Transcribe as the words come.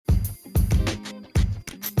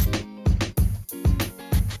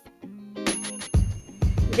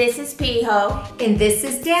This is Piho. And this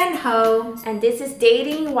is Danho. And this is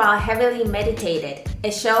Dating While Heavily Meditated,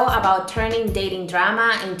 a show about turning dating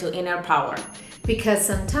drama into inner power. Because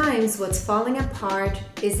sometimes what's falling apart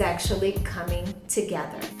is actually coming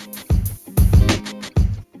together.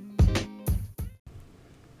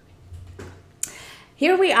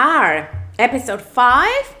 Here we are, episode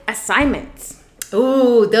 5, assignments.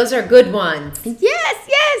 Ooh, those are good ones. Yes.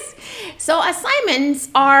 So assignments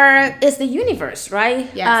is the universe, right?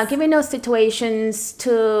 Yes. Giving us situations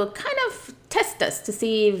to kind of test us to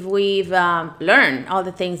see if we've learned all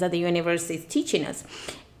the things that the universe is teaching us.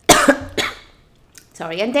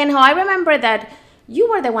 Sorry. And then I remember that you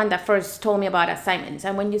were the one that first told me about assignments.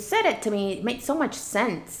 And when you said it to me, it made so much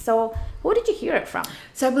sense. So who did you hear it from?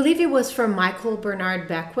 So I believe it was from Michael Bernard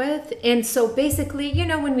Beckwith. And so basically,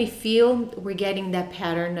 when we feel we're getting that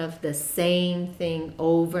pattern of the same thing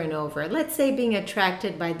over and over, let's say being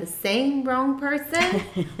attracted by the same wrong person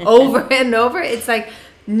over and over, it's like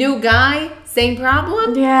new guy, same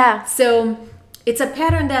problem. Yeah. So it's a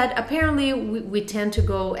pattern that apparently we tend to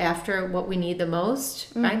go after what we need the most,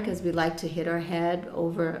 right? Because we like to hit our head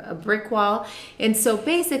over a brick wall. And so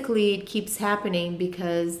basically it keeps happening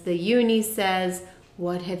because the uni says,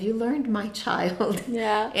 "What have you learned, my child?"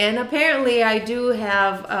 Yeah. And apparently I do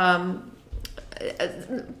have,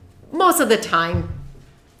 most of the time,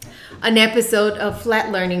 an episode of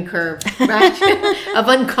flat learning curve, right? Of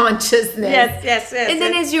unconsciousness. Yes. And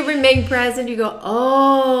then as you remain present, you go,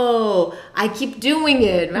 oh, I keep doing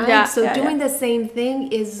it, right? Yeah, doing the same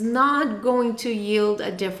thing is not going to yield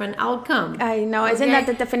a different outcome. I know. Isn't that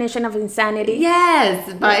the definition of insanity?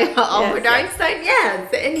 Yes, by Albert yes. Einstein,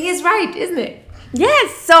 yes. And he's right, isn't it?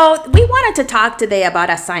 Yes. So we wanted to talk today about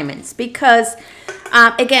assignments because,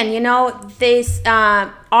 again, this,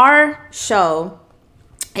 our show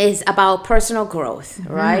is about personal growth,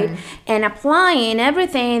 right? And applying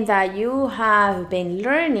everything that you have been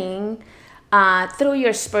learning through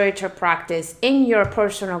your spiritual practice in your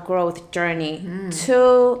personal growth journey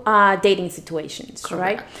to dating situations.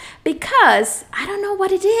 Correct. Right? Because I don't know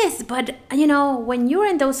what it is, but when you're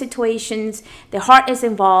in those situations, the heart is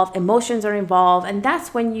involved, emotions are involved, and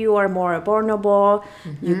that's when you are more vulnerable.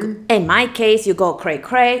 You, in my case, you go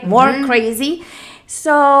cray, more crazy.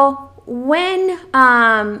 So when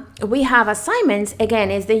we have assignments, again,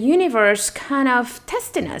 is the universe kind of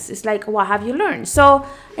testing us. It's like, what have you learned? So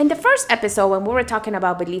in the first episode, when we were talking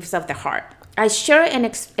about beliefs of the heart, I shared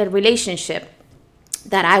a relationship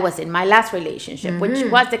that I was in, my last relationship, which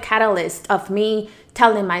was the catalyst of me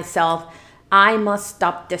telling myself, I must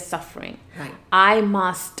stop this suffering. Right. I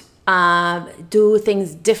must do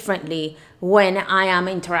things differently when I am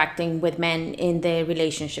interacting with men in the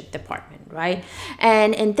relationship department, right?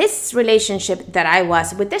 And in this relationship that I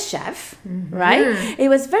was with the chef, right? It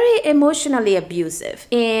was very emotionally abusive.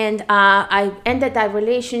 And I ended that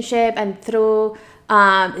relationship, and through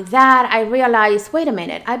that, I realized, wait a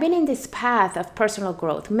minute, I've been in this path of personal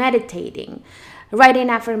growth, meditating, writing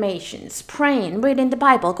affirmations, praying, reading the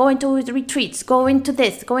Bible, going to retreats, going to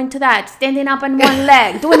this, going to that, standing up on one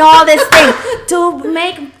leg, doing all these things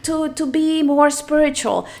to be more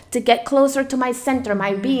spiritual, to get closer to my center,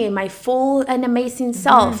 my being, my full and amazing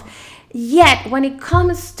self. Yet, when it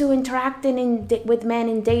comes to interacting with men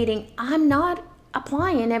and dating, I'm not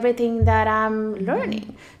applying everything that I'm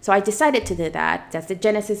learning. So I decided to do that. That's the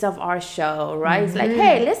genesis of our show, right? It's like,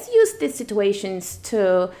 hey, let's use these situations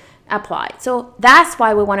to apply. So that's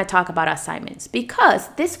why we want to talk about assignments, because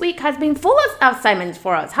this week has been full of assignments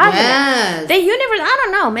for us, hasn't it? The universe, I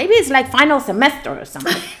don't know, maybe it's like final semester or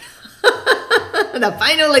something. The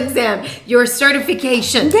final exam, your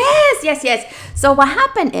certification. Yes. So what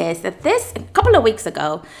happened is that a couple of weeks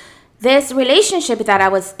ago, this relationship that I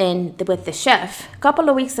was in with the chef, a couple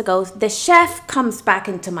of weeks ago, the chef comes back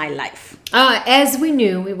into my life. As we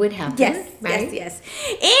knew it would happen. Yes.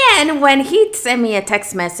 And when he sent me a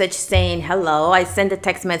text message saying hello, I sent a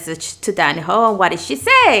text message to Danho, and what did she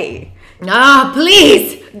say?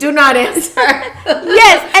 Please do not answer.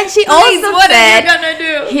 Yes, and she also what said, are you gonna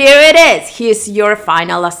do? Here it is. Here's your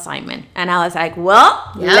final assignment. And I was like,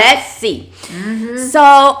 well, let's see.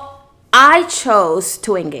 So I chose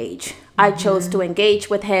to engage. I chose to engage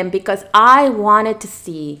with him because I wanted to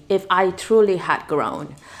see if I truly had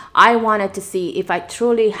grown. I wanted to see if I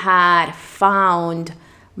truly had found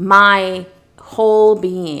my whole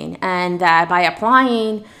being, and that by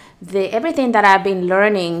applying everything that I've been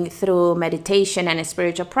learning through meditation and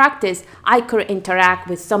spiritual practice, I could interact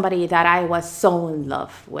with somebody that I was so in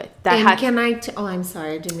love with. I'm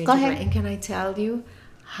sorry, I didn't mean Go to. ahead. And can I tell you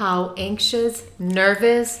how anxious,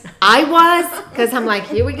 nervous I was? Because I'm like,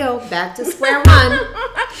 here we go, back to square one.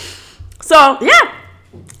 So, yeah.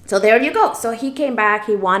 So there you go. So he came back.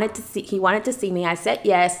 He wanted to see me. I said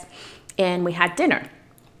yes, and we had dinner.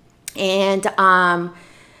 And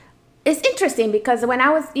it's interesting because when I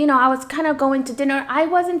was kind of going to dinner, I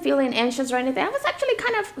wasn't feeling anxious or anything. I was actually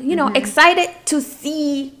kind of, excited to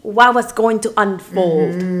see what was going to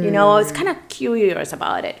unfold. I was kind of curious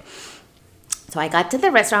about it. So I got to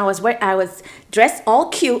the restaurant. I was dressed all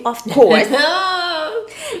cute, of course.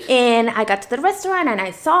 And I got to the restaurant and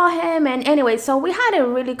I saw him. And anyway, so we had a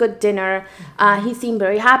really good dinner. He seemed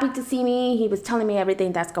very happy to see me. He was telling me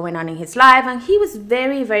everything that's going on in his life. And he was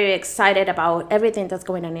very, very excited about everything that's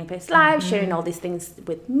going on in his life, sharing all these things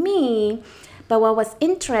with me. But what was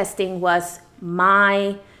interesting was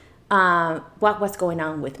what was going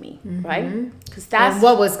on with me, right? Because and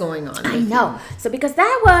what was going on? I know. So because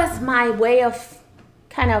that was my way of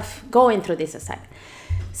kind of going through this assignment.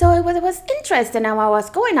 So it was interesting, and what was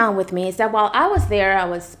going on with me is that while I was there, I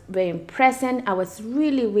was very present. I was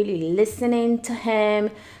really, really listening to him,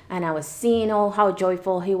 and I was seeing how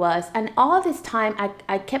joyful he was. And all this time,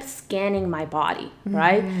 I kept scanning my body,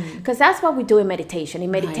 right? Because that's what we do in meditation.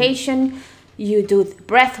 In meditation, you do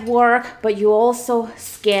breath work, but you also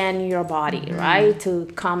scan your body, right?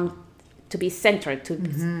 To be centered, to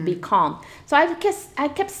be calm. So I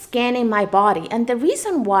kept scanning my body. And the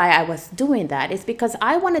reason why I was doing that is because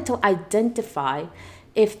I wanted to identify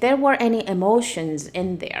if there were any emotions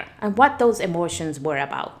in there and what those emotions were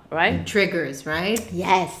about, right? And triggers, right?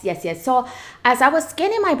 Yes. So as I was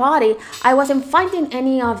scanning my body, I wasn't finding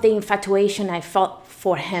any of the infatuation I felt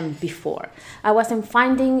for him before. I wasn't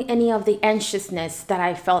finding any of the anxiousness that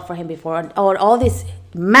I felt for him before, or all this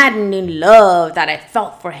maddening love that I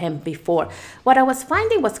felt for him before. What I was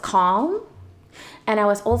finding was calm, and I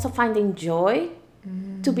was also finding joy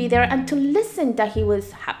to be there and to listen that he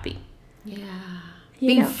was happy. Yeah.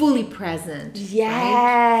 Being fully present.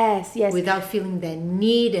 Yes, right? yes. Without feeling that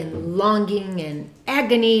need and longing and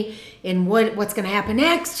agony in what's going to happen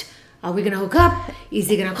next. Are we going to hook up? Is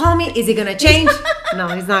he going to call me? Is he going to change? No,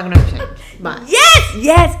 he's not going to change. But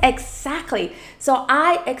Yes, exactly. So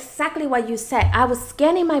exactly what you said. I was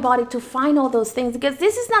scanning my body to find all those things because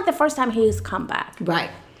this is not the first time he's come back. Right.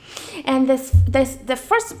 And the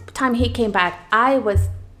first time he came back,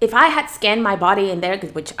 if I had scanned my body in there,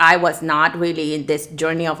 which I was not really in this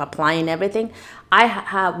journey of applying everything,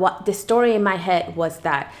 what the story in my head was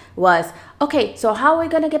okay, so how are we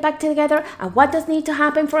going to get back together? And what does need to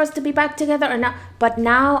happen for us to be back together or not? But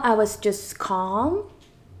now I was just calm,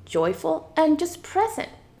 joyful, and just present.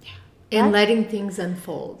 And right? Letting things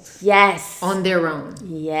unfold. Yes. On their own.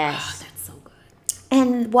 Yes. Oh, that's so good.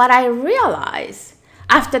 And what I realized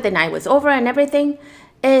after the night was over and everything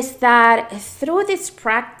is that through this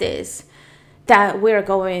practice that we're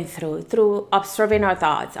going through observing our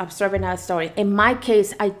thoughts, observing our story, in my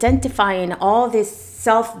case, identifying all these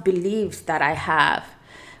self-beliefs that I have,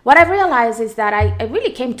 what I realized is that I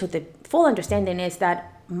really came to the full understanding is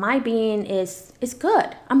that my being is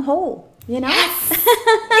good. I'm whole, Yes.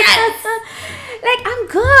 Yes. Like, I'm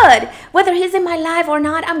good. Whether he's in my life or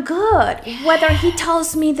not, I'm good. Yes. Whether he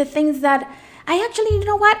tells me the things that I actually,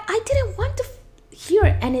 I didn't want to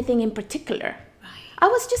hear anything in particular. Right. I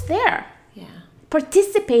was just there. Yeah.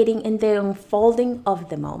 Participating in the unfolding of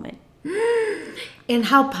the moment. And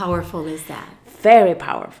how powerful is that? Very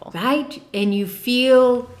powerful. Right? And you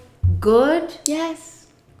feel good. Yes.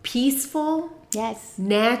 Peaceful. Yes.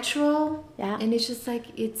 Natural. Yeah. And it's just like,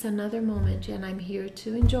 it's another moment and I'm here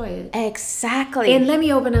to enjoy it. Exactly. And let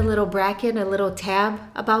me open a little bracket, a little tab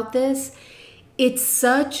about this. It's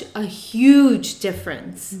such a huge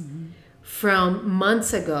difference from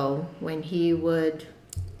months ago when he would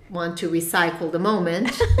want to recycle the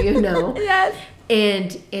moment, Yes.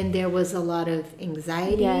 And there was a lot of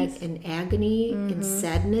anxiety and agony and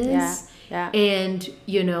sadness and,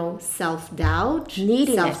 self-doubt,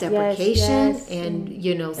 self-deprecation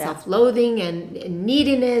and, self-loathing and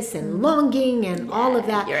neediness and longing and all of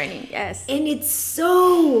that. Yearning, yes. And it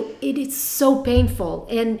is so painful.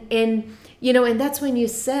 And that's when you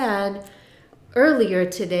said earlier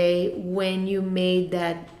today, when you made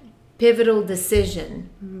that pivotal decision,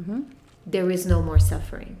 there is no more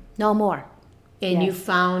suffering. No more. And you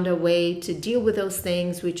found a way to deal with those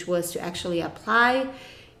things, which was to actually apply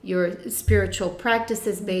your spiritual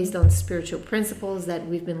practices based on spiritual principles that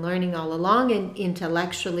we've been learning all along. And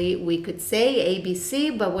intellectually, we could say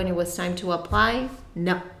ABC, but when it was time to apply,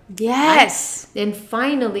 no. Yes. Right? And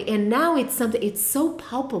finally, and now it's so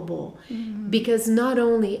palpable because not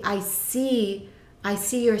only I see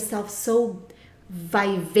yourself so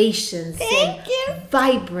vivacious and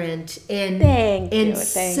vibrant and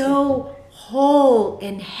so whole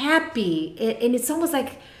and happy, and it's almost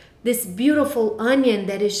like this beautiful onion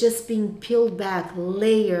that is just being peeled back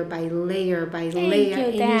layer by layer by layer.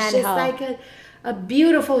 You, and it's just Danho. like a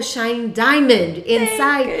beautiful shining diamond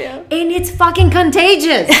inside. you. And it's fucking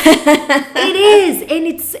contagious. It is. And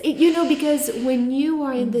it's, because when you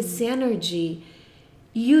are in this energy,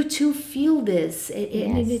 you too feel this.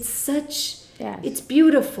 And it's such, it's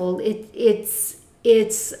beautiful. It's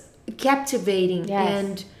captivating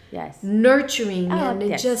and nurturing, and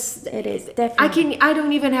it is definitely. I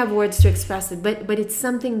don't even have words to express it, but it's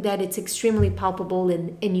something that it's extremely palpable,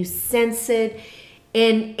 and you sense it,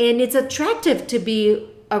 and it's attractive to be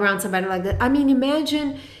around somebody like that. I mean,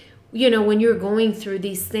 imagine, when you're going through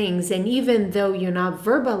these things, and even though you're not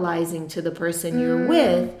verbalizing to the person you're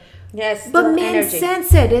with, but men energy.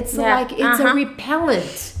 Sense it. It's like it's a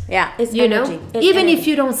repellent. Yeah, it's energy. It's even energy. if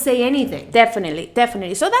you don't say anything.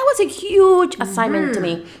 Definitely. So that was a huge assignment to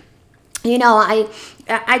me.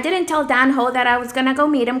 I didn't tell Danho that I was gonna go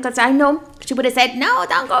meet him, because I know she would have said no,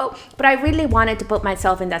 don't go. But I really wanted to put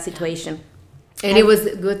myself in that situation. And it was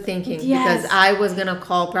good thinking, because I was gonna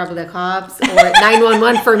call probably the cops or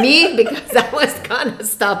 911 for me, because I was gonna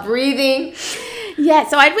stop breathing. Yeah,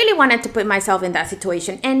 so I really wanted to put myself in that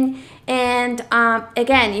situation. And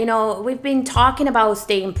again, we've been talking about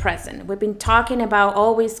staying present. We've been talking about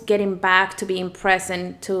always getting back to being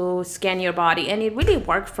present, to scan your body. And it really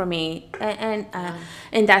worked for me and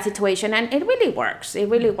in that situation. And it really works. It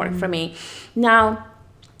really worked for me. Now,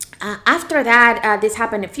 after that, this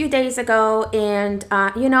happened a few days ago, and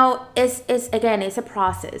it's a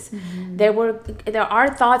process. There are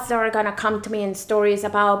thoughts that are gonna come to me in stories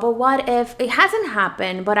about, but what if it hasn't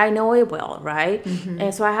happened, but I know it will, right?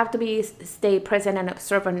 And so I have to stay present and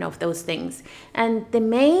observant of those things. And the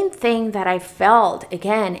main thing that I felt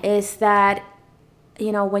again is that,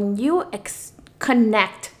 when you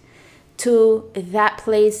connect to that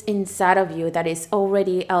place inside of you that is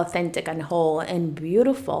already authentic and whole and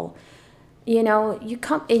beautiful, you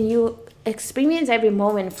come and you experience every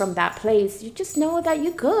moment from that place. You just know that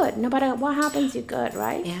you're good. No matter what happens, you're good,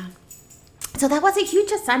 right? Yeah. So that was a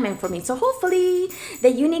huge assignment for me. So hopefully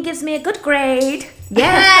the uni gives me a good grade.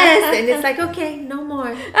 Yes. And it's like, okay, no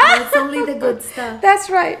more. It's only the good stuff. That's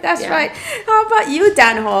right. That's right. How about you,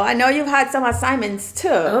 Danho? I know you've had some assignments too.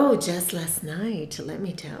 Oh, just last night, let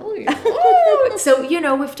me tell you. So,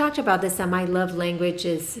 we've talked about this, that my love language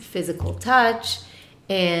is physical touch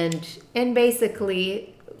and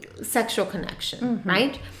basically sexual connection,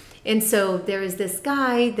 right? And so there is this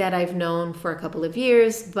guy that I've known for a couple of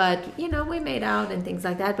years, but, we made out and things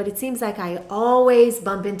like that. But it seems like I always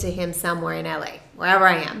bump into him somewhere in LA, wherever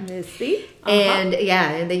I am. You see? And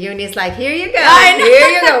and the uni's like, here you go. Here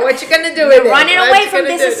you go. What you going to do with it? Running away from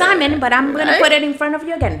this assignment, but I'm going to put it in front of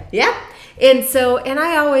you again. Yeah. And so, and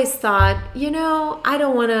I always thought, I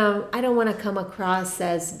don't want to come across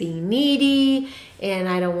as being needy, and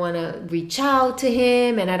I don't want to reach out to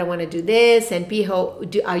him, and I don't want to do this and be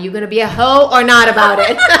are you going to be a hoe or not about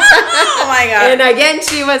it? Oh my God. And again,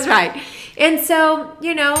 she was right. And so,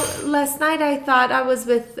 last night I thought I was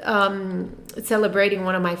with, celebrating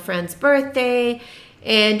one of my friend's birthday,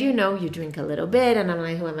 and you drink a little bit, and I'm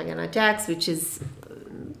like, who am I going to text? Which is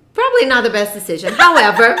probably not the best decision.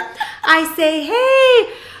 However, I say,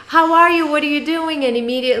 hey, how are you? What are you doing? And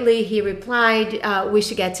immediately he replied, we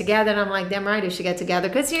should get together. And I'm like, damn right, we should get together.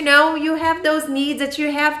 Because, you have those needs that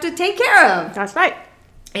you have to take care of. That's right.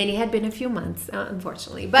 And it had been a few months,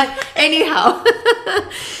 unfortunately. But anyhow,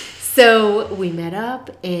 so we met up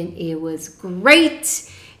and it was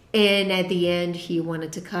great. And at the end, he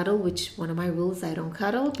wanted to cuddle, which one of my rules, I don't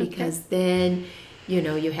cuddle, because then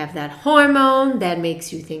you have that hormone that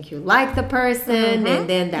makes you think you like the person, and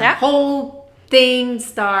then that whole thing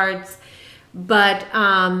starts. But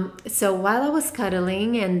so while I was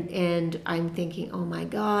cuddling and I'm thinking, oh my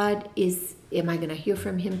God, am I gonna hear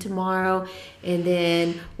from him tomorrow? And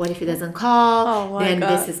then what if he doesn't call? Then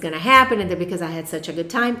this is gonna happen, and then because I had such a good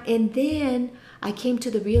time, and then I came to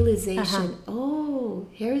the realization, oh,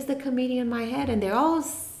 here's the comedian in my head, and they're all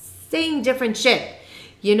saying different shit.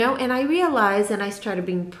 And I realized, and I started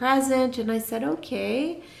being present, and I said,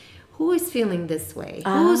 okay, who is feeling this way?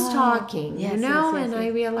 Who's talking? Yes, and I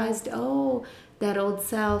realized, oh, that old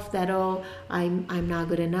self, I'm not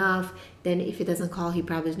good enough. Then if he doesn't call, he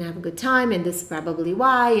probably doesn't have a good time, and this is probably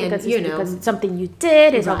why. And because it's something you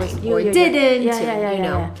did is always you or didn't.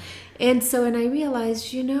 Yeah. And so, and I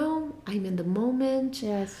realized, I'm in the moment.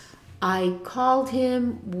 Yes. I called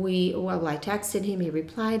him, I texted him, he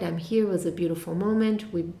replied, I'm here, it was a beautiful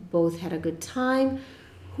moment, we both had a good time.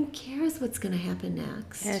 Who cares what's going to happen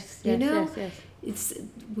next? Yes.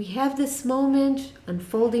 We have this moment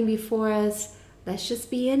unfolding before us, let's just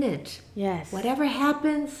be in it. Yes. Whatever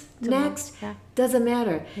happens next Yeah. doesn't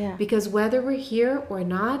matter. Yeah. Because whether we're here or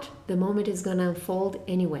not, the moment is going to unfold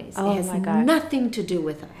anyways. Oh, it has my God. nothing to do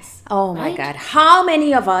with us. Oh my right? God. How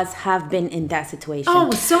many of us have been in that situation? Oh,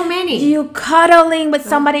 so many. You cuddling with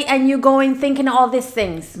somebody and you going thinking all these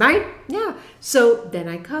things. Right? Yeah. So then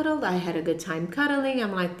I cuddled. I had a good time cuddling.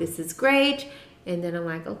 I'm like, this is great. And then I'm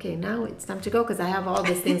like, okay, now it's time to go because I have all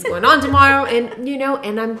these things going on tomorrow. And,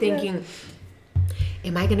 and I'm thinking,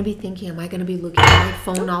 am I going to be thinking, am I going to be looking at my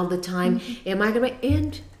phone all the time? Am I going to,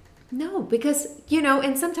 and no, because,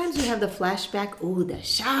 and sometimes you have the flashback, oh, the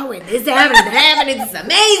shower, this happened, it's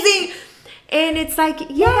amazing. And it's like,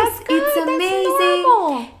 yes, that's good, it's that's amazing.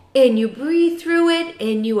 normal. And you breathe through it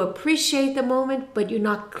and you appreciate the moment, but you're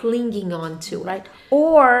not clinging on to it. Right?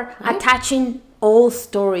 Or attaching old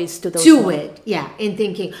stories to those To moments. it, yeah, and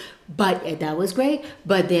thinking, but that was great.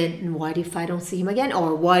 But then, what if I don't see him again?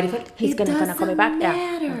 Or what if He's gonna call me back? Yeah.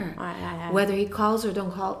 Matter. Whether he calls or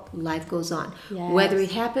don't call, life goes on. Yes. Whether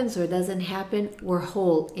it happens or doesn't happen, we're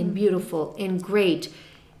whole and beautiful and great.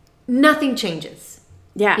 Nothing changes.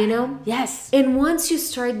 Yeah. Yes. And once you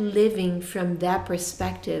start living from that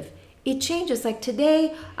perspective, it changes. Like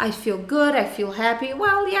today, I feel good. I feel happy.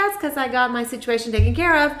 Well, yes, because I got my situation taken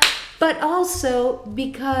care of. But also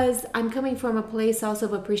because I'm coming from a place also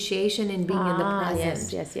of appreciation and being in the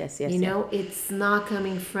present. Yes. It's not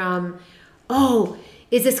coming from, oh,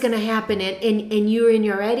 is this going to happen? And you're in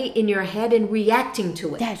your head and reacting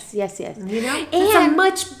to it. Yes. It's a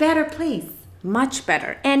much better place. Much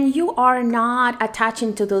better. And you are not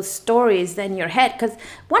attaching to those stories in your head. Because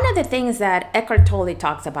one of the things that Eckhart Tolle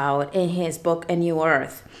talks about in his book, A New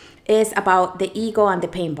Earth, is about the ego and the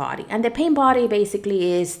pain body. And the pain body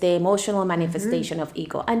basically is the emotional manifestation of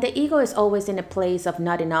ego. And the ego is always in a place of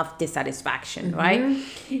not enough dissatisfaction, right?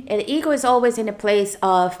 And the ego is always in a place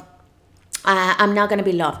of I'm not going to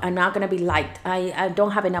be loved. I'm not going to be liked. I don't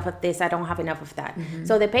have enough of this. I don't have enough of that.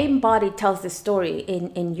 So the pain body tells the story.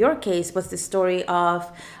 In your case was the story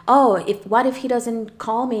of, what if he doesn't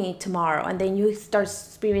call me tomorrow? And then you start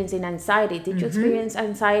experiencing anxiety. Did you experience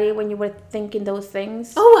anxiety when you were thinking those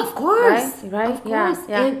things? Oh, of course. Right? Of course.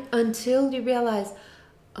 Yeah. And until you realize,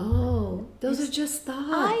 those are just thoughts.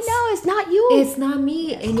 I know, it's not you. It's not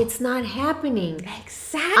me, and it's not happening.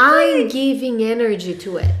 Exactly. I'm giving energy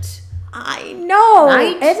to it. I know.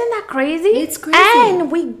 Right? Isn't that crazy? It's crazy.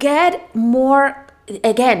 And we get more,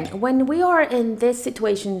 again, when we are in these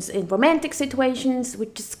situations, in romantic situations, we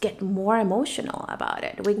just get more emotional about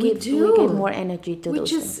it. We give more energy to those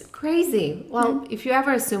things. Which is crazy. Well, if you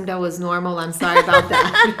ever assumed I was normal, I'm sorry about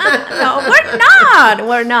that. No,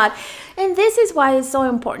 we're not. And this is why it's so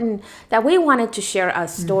important that we wanted to share a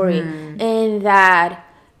story in that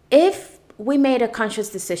if we made a conscious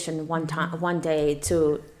decision one day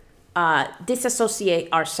to disassociate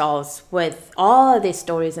ourselves with all these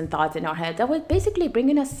stories and thoughts in our head, that was basically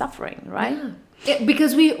bringing us suffering, right? Yeah.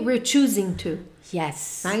 Because we're choosing to.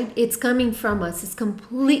 Yes. Right? It's coming from us. It's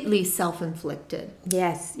completely self-inflicted.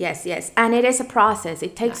 Yes. And it is a process.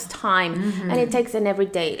 It takes time and it takes an every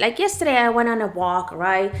day. Like yesterday, I went on a walk,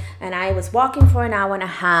 right? And I was walking for an hour and a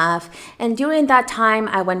half. And during that time,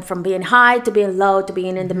 I went from being high to being low to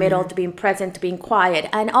being in the middle to being present to being quiet.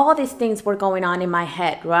 And all these things were going on in my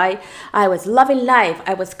head, right? I was loving life.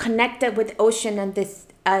 I was connected with the ocean and this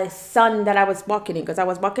sun that I was walking in because I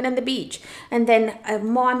was walking on the beach. And then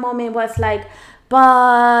one moment was like,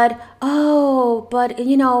 but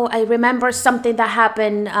I remember something that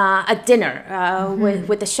happened at dinner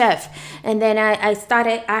with the chef, and then I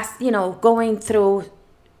started going through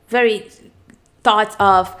very thoughts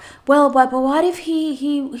of, well, but what if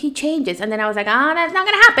he changes? And then I was like, that's not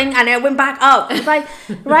gonna happen, and I went back up,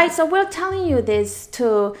 right? So we're telling you this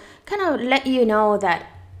to kind of let you know that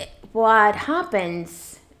what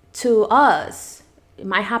happens to us, it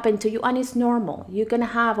might happen to you, and it's normal. You're gonna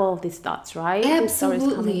have all these thoughts, right?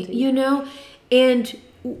 Absolutely. And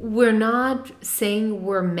we're not saying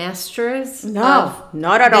we're masters of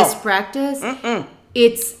not at this all. practice.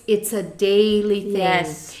 It's a daily thing.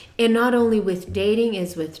 Yes. And not only with dating,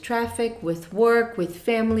 is with traffic, with work, with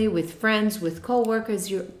family, with friends, with coworkers.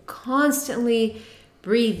 You're constantly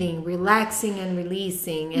breathing, relaxing and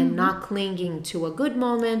releasing, and not clinging to a good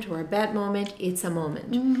moment or a bad moment. It's a moment.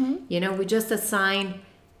 We just assign,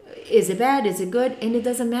 is it bad, is it good? And it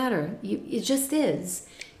doesn't matter. It just is,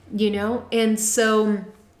 And so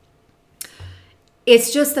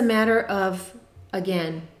it's just a matter of,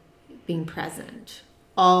 again, being present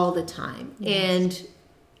all the time. Yes. And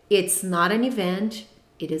it's not an event.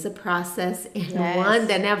 It is a process, and one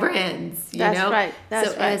that never ends. That's right.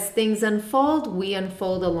 As things unfold, we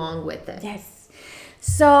unfold along with it. Yes.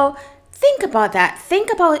 So think about that.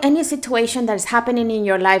 Think about any situation that is happening in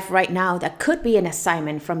your life right now that could be an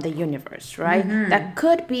assignment from the universe, right? That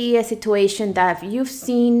could be a situation that you've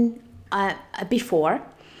seen before,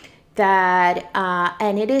 that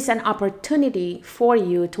and it is an opportunity for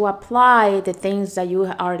you to apply the things that you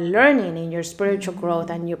are learning in your spiritual growth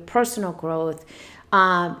and your personal growth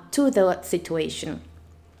to the situation,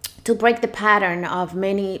 to break the pattern of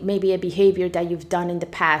maybe a behavior that you've done in the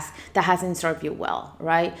past that hasn't served you well,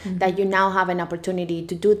 right? That you now have an opportunity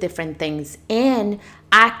to do different things and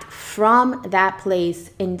act from that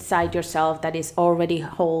place inside yourself that is already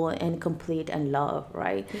whole and complete and love,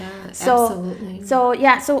 right? Yeah, absolutely. So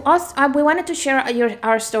us, we wanted to share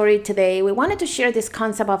our story today. We wanted to share this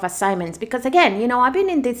concept of assignments because, again, I've been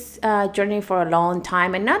in this journey for a long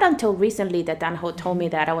time, and not until recently that Dan Ho told me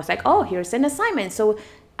that I was like, oh, here's an assignment. So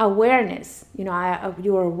awareness,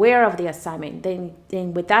 you're aware of the assignment.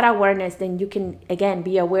 Then with that awareness, then you can again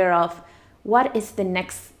be aware of what is the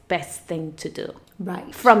next best thing to do.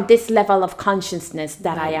 Right. From this level of consciousness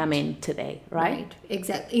that I am in today, right?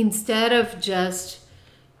 Exactly. Instead of just,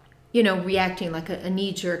 reacting like a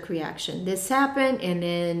knee-jerk reaction. This happened, and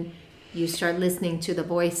then you start listening to the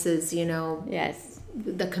voices, Yes.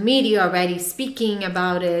 the comedian already speaking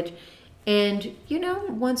about it. And,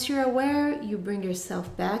 once you're aware, you bring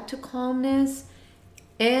yourself back to calmness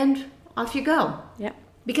and off you go. Yep.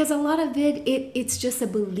 Because a lot of it's just a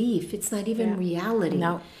belief. It's not even reality.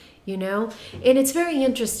 No. And it's very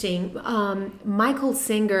interesting. Michael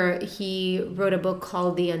Singer, he wrote a book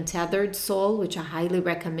called The Untethered Soul, which I highly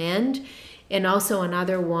recommend. And also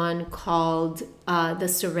another one called The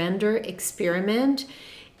Surrender Experiment.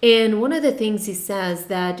 And one of the things he says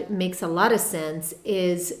that makes a lot of sense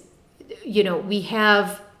is, we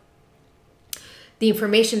have the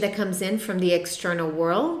information that comes in from the external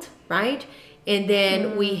world, right? And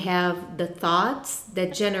then we have the thoughts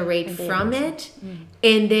that generate from it,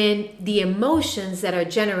 and then the emotions that are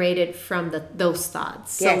generated from those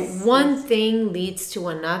thoughts. Yes. So one thing leads to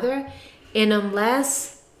another, and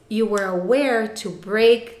unless you were aware to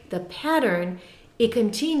break the pattern, it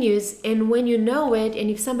continues. And when you know it,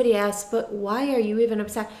 and if somebody asks, but why are you even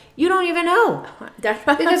upset? You don't even know.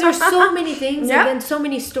 Because there's so many things and then so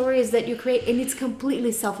many stories that you create, and it's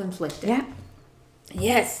completely self-inflicted. Yeah.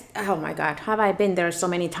 Yes. Oh my God. Have I been there so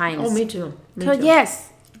many times? Oh, me too. So yes.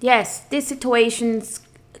 These situations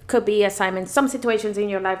could be assignments. Some situations in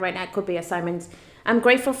your life right now could be assignments. I'm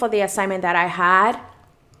grateful for the assignment that I had.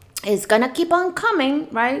 It's gonna keep on coming,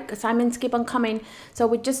 right? Assignments keep on coming. So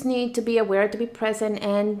we just need to be aware, to be present,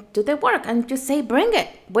 and do the work, and just say, "Bring it.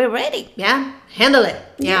 We're ready." Yeah. Handle it.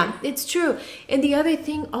 Yeah. It's true. And the other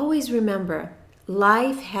thing, always remember,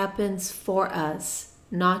 life happens for us,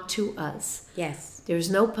 not to us. Yes.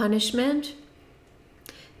 There's no punishment.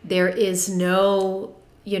 There is no,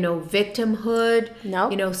 victimhood.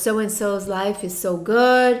 No. So-and-so's life is so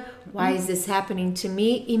good. Why is this happening to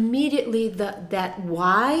me? Immediately that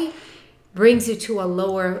why brings you to a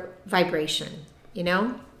lower vibration,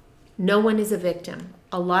 No one is a victim.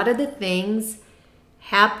 A lot of the things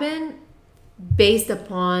happen based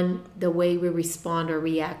upon the way we respond or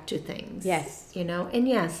react to things. Yes. And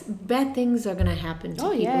yes, bad things are going to happen to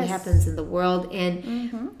people. Yes. It happens in the world.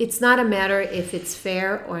 And it's not a matter if it's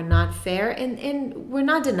fair or not fair. And we're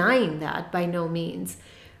not denying that by no means.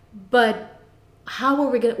 But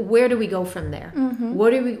where do we go from there?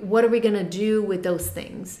 What are we going to do with those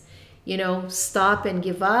things? Stop and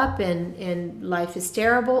give up and life is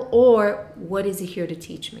terrible? Or what is it here to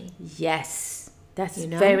teach me? Yes. That's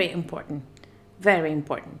very important. Very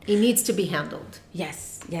important. It needs to be handled.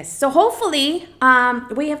 Yes. So hopefully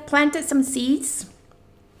we have planted some seeds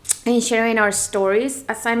in sharing our stories.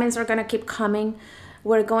 Assignments are going to keep coming.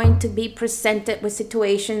 We're going to be presented with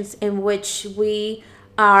situations in which we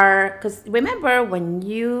are, because remember, when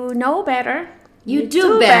you know better, you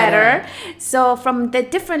do better. So from the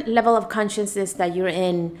different level of consciousness that you're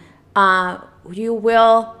in, you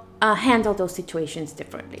will handle those situations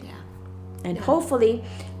differently. Yeah. And hopefully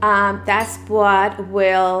that's what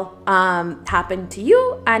will happen to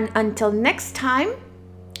you. And until next time,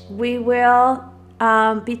 we will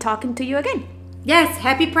be talking to you again. Yes,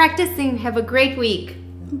 happy practicing. Have a great week.